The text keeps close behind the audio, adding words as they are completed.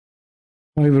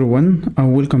Hi everyone,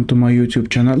 and welcome to my YouTube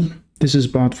channel. This is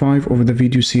part 5 of the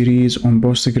video series on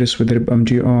Postgres with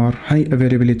repmgr high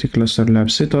availability cluster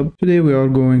lab setup. Today we are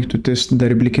going to test the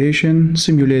replication,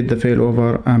 simulate the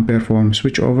failover, and perform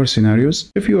switchover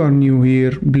scenarios. If you are new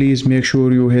here, please make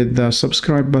sure you hit the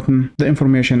subscribe button. The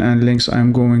information and links I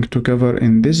am going to cover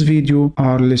in this video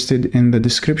are listed in the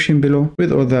description below.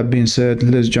 With all that being said,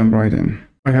 let's jump right in.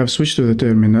 I have switched to the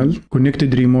terminal,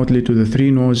 connected remotely to the 3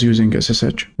 nodes using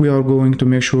SSH. We are going to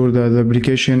make sure that the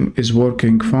application is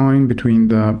working fine between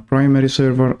the primary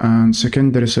server and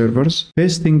secondary servers.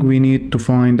 First thing we need to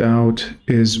find out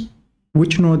is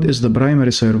which node is the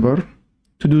primary server.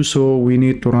 To do so, we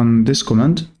need to run this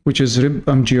command, which is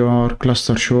repmgr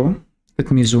cluster show. Let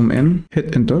me zoom in,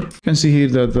 hit enter. You can see here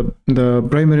that the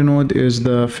primary node is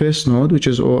the first node, which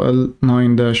is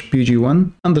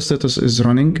OL9-PG1, and the status is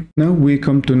running. Now we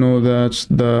come to know that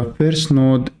the first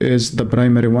node is the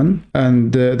primary one,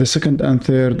 and the second and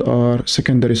third are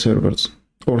secondary servers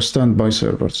or standby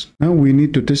servers. Now we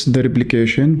need to test the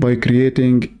replication by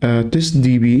creating a test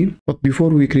DB. But before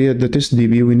we create the test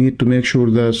DB, we need to make sure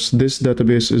that this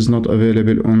database is not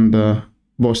available on the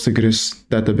Postgres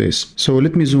database. So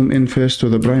let me zoom in first to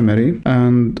the primary,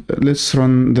 and let's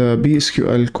run the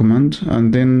PSQL command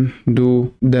and then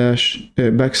do --L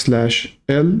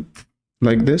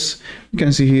like this. You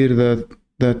can see here that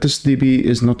the test DB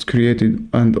is not created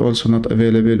and also not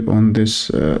available on this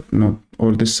node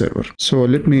or this server. So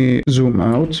let me zoom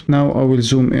out. Now I will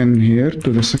zoom in here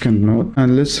to the second node,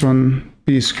 and let's run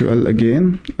PSQL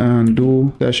again and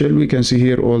do -L. We can see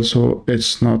here also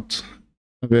it's not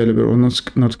available or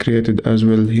not created as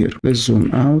well here. Let's zoom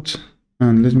out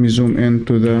and let me zoom in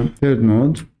to the third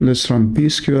node. Let's run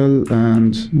PSQL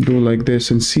and do like this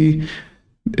and see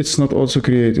it's not also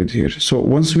created here. So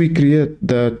once we create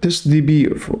the test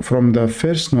DB from the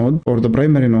first node or the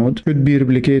primary node, should be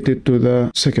replicated to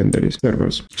the secondary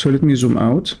servers. So let me zoom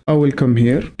out. I will come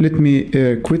here. Let me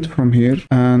quit from here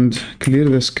and clear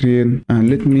the screen, and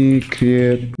let me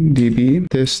create DB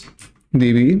test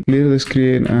DB, clear the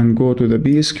screen and go to the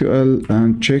PSQL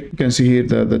and check. You can see here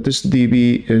that the test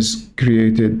DB is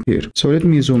created here. So let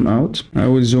me zoom out. I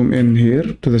will zoom in here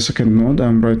to the second node.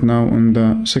 I'm right now on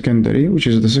the secondary, which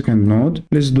is the second node.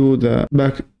 Let's do the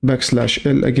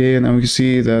 --L again, and we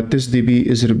see that test DB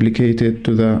is replicated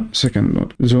to the second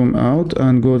node. Zoom out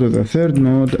and go to the third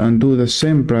node and do the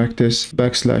same practice,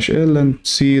 --L, and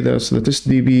see that the test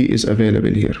DB is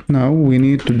available here. Now we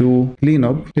need to do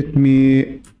cleanup. Let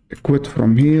me quit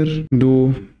from here,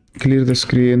 clear the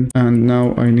screen, and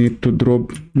now I need to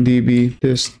drop DB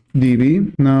test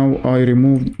DB. Now I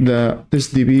removed the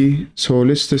test DB, so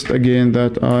let's test again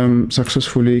that I'm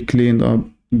successfully cleaned up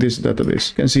this database.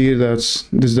 You can see here that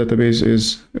this database is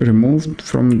removed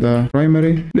from the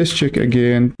primary. Let's check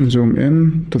again, zoom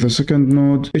in to the second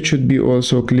node. It should be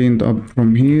also cleaned up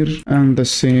from here, and the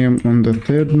same on the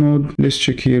third node. Let's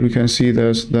check here. We can see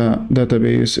that the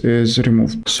database is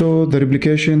removed. So the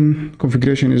replication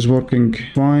configuration is working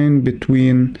fine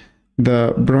between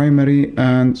the primary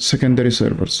and secondary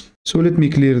servers. So let me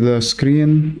clear the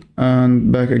screen and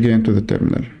back again to the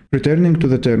terminal. Returning to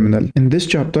the terminal. In this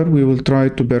chapter, we will try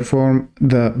to perform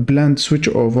the planned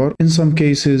switchover. In some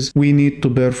cases, we need to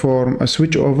perform a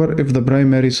switchover if the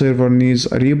primary server needs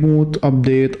a reboot,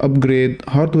 update, upgrade,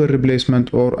 hardware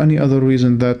replacement, or any other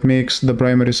reason that makes the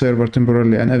primary server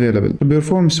temporarily unavailable. To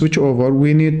perform switchover,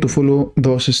 we need to follow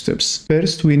those steps.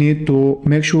 First, we need to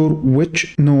make sure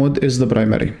which node is the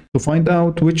primary. To find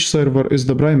out which server is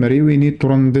the primary, we need to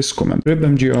run this command,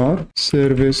 repmgr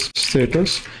service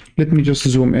status. Let me just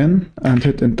zoom in and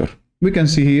hit enter. We can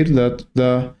see here that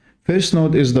the first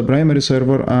node is the primary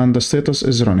server and the status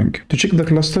is running. To check the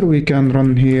cluster, we can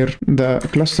run here the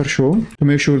cluster show to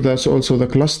make sure that's also the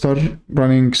cluster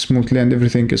running smoothly and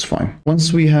everything is fine.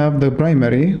 Once we have the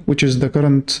primary, which is the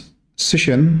current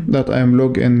session that I am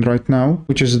logged in right now,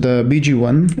 which is the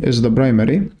BG1 is the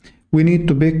primary, we need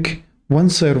to pick one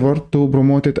server to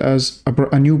promote it as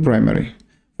a new primary.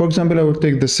 For example, I will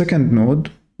take the second node,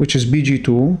 which is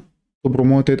BG2, to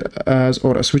promote it as,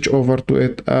 or a switch over to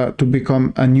it to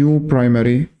become a new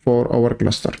primary for our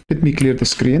cluster. Let me clear the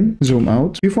screen, zoom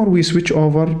out. Before we switch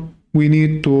over, we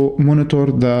need to monitor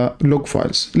the log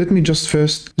files. Let me just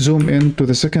first zoom in to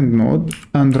the second node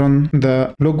and run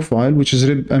the log file, which is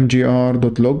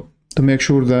repmgr.log, to make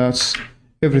sure that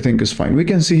everything is fine. We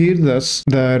can see here that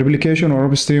the replication or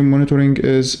upstream monitoring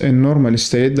is in normal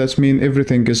state. That means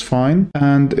everything is fine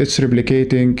and it's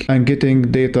replicating and getting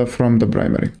data from the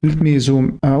primary. Let me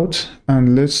zoom out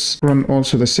and let's run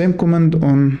also the same command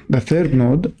on the third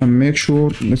node and make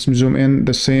sure, let's zoom in,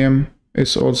 the same,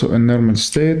 it's also in normal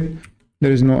state.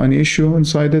 There is no any issue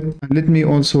inside it. And let me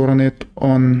also run it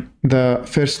on the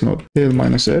first node.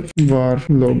 tail-f var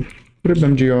log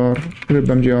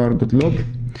repmgr.log.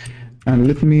 And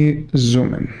let me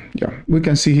zoom in. Yeah, we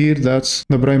can see here that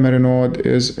the primary node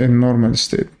is in normal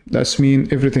state. That's mean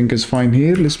everything is fine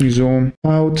here. Let me zoom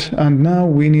out. And now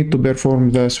we need to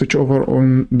perform the switchover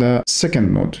on the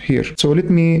second node here. So let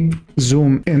me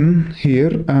zoom in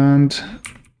here, and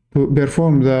to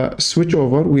perform the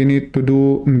switchover, we need to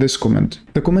do this command.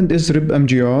 The command is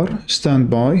repmgr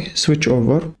standby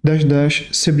switchover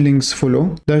 -- siblings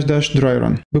follow -- dry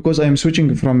run. Because I am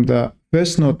switching from the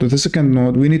first node to the second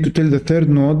node, we need to tell the third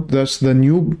node that the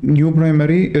new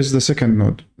primary is the second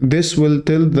node. This will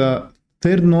tell the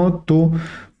third node to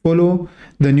follow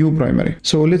the new primary.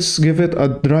 So let's give it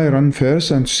a dry run first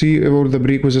and see if all the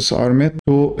prerequisites are met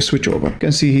to switch over. You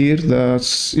can see here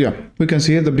that, yeah, we can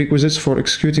see here the prerequisites for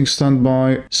executing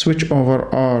standby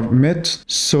switchover are met.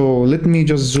 So let me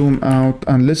just zoom out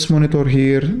and let's monitor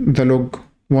here the log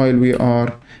while we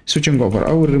are switching over.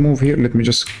 I will remove here. Let me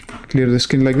just clear the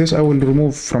screen like this. I will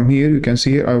remove from here. You can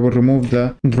see here, I will remove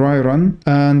the dry run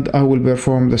and I will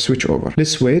perform the switchover.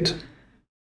 Let's wait.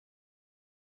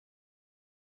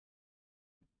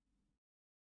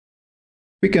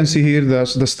 We can see here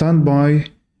that the standby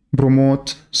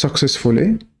promote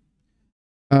successfully,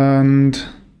 and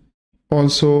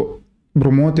also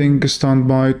promoting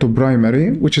standby to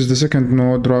primary, which is the second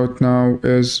node right now,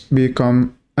 is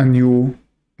become a new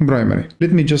primary.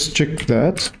 Let me just check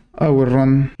that. I will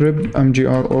run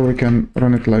repmgr, or we can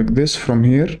run it like this from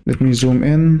here. Let me zoom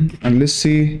in and let's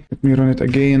see. Let me run it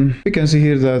again. We can see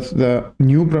here that the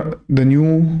new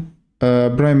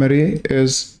primary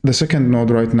is the second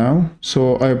node right now.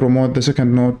 So I promote the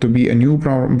second node to be a new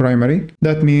primary.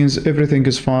 That means everything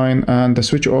is fine and the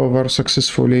switchover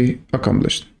successfully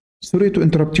accomplished. Sorry to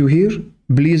interrupt you here.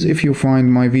 Please, if you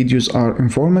find my videos are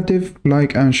informative,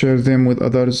 like and share them with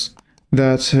others.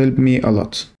 That's helped me a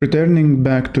lot. Returning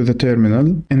back to the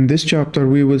terminal, in this chapter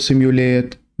we will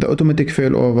simulate the automatic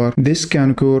failover. This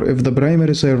can occur if the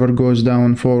primary server goes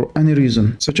down for any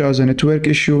reason, such as a network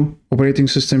issue, operating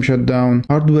system shutdown,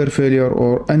 hardware failure,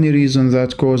 or any reason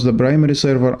that caused the primary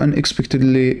server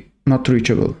unexpectedly not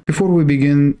reachable. Before we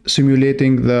begin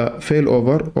simulating the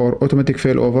failover or automatic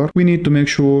failover, we need to make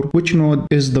sure which node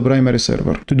is the primary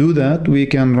server. To do that, we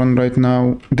can run right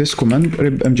now this command,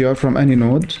 repmgr from any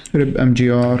node,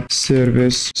 repmgr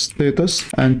service status,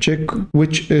 and check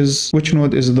which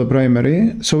node is the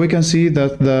primary. So we can see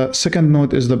that the second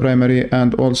node is the primary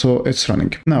and also it's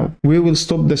running. Now, we will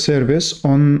stop the service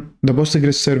on the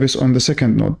Postgres service on the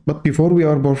second node. But before we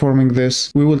are performing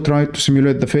this, we will try to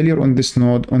simulate the failure on this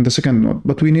node on the second node,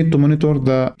 but we need to monitor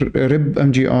the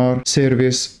repmgr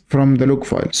service from the log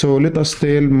file. So let us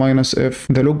tail -f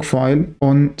the log file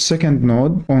on second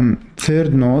node, on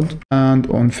third node, and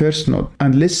on first node,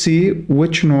 and let's see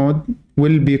which node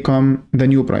will become the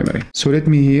new primary. So let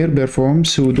me here perform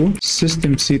sudo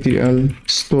systemctl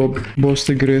stop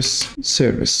postgres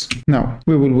service. Now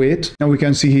we will wait. Now we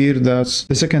can see here that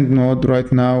the second node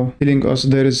right now telling us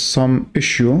there is some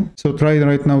issue. So try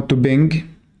right now to ping.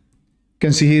 You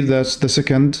can see here that's the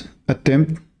second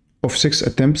attempt of 6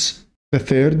 attempts, the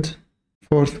third,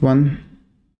 fourth one,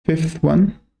 fifth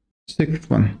one, sixth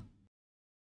one.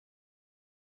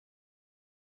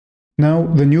 Now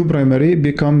the new primary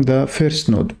become the first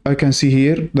node. I can see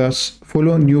here that's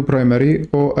follow new primary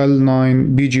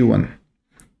OL9BG1.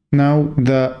 Now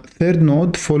the third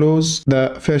node follows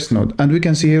the first node, and we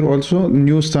can see here also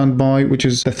new standby, which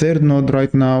is the third node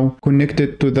right now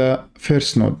connected to the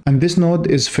first node, and this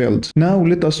node is failed. Now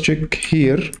let us check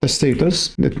here the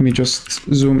status. Let me just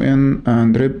zoom in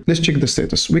and let's check the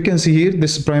status. We can see here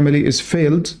this primary is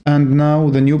failed, and now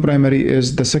the new primary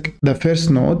is the first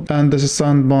node, and the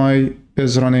standby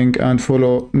is running and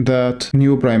follow that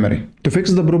new primary. To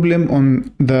fix the problem on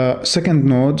the second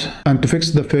node and to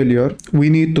fix the failure, we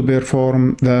need to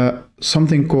perform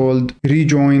something called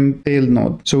rejoin tail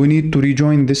node. So we need to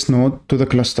rejoin this node to the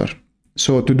cluster.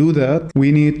 So to do that,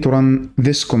 we need to run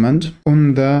this command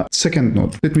on the second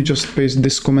node. Let me just paste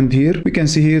this command here. We can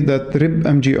see here that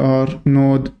repmgr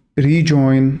node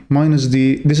rejoin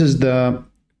 -d. This is the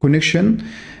connection.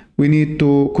 We need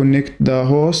to connect the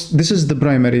host. This is the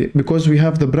primary, because we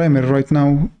have the primary right now.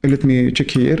 Let me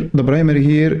check here. The primary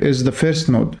here is the first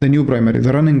node, the new primary,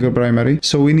 the running primary.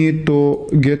 So we need to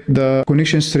get the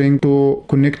connection string to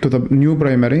connect to the new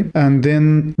primary. And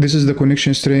then this is the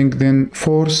connection string, then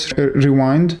force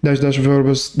rewind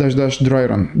 --verbose --dry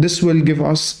run. This will give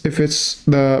us if it's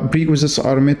the prerequisites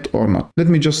are met or not. Let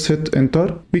me just hit enter.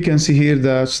 We can see here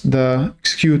that the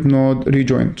execute node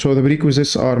rejoin. So the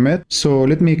prerequisites are met. So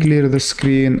let me clear clear the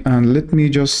screen and let me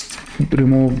just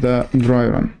remove the dry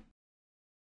run.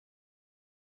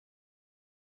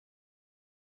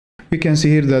 We can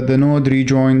see here that the node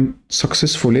rejoined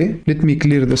successfully. Let me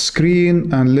clear the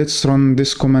screen and let's run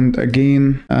this command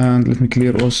again. And let me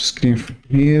clear also screen from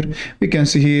here. We can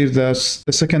see here that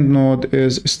the second node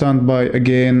is standby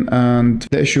again and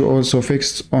the issue also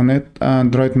fixed on it.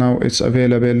 And right now it's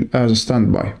available as a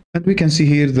standby. And we can see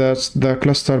here that the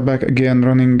cluster back again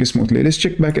running smoothly. Let's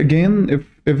check back again if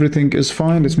everything is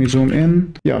fine. Let me zoom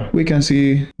in. Yeah, we can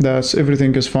see that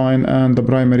everything is fine and the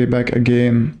primary back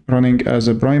again running as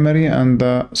a primary and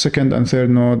the second and third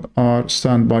node are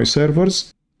standby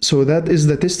servers. So that is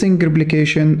the testing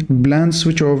replication, planned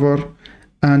switchover,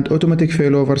 and automatic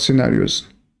failover scenarios.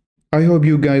 I hope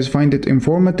you guys find it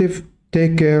informative.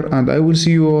 Take care and I will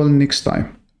see you all next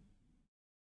time.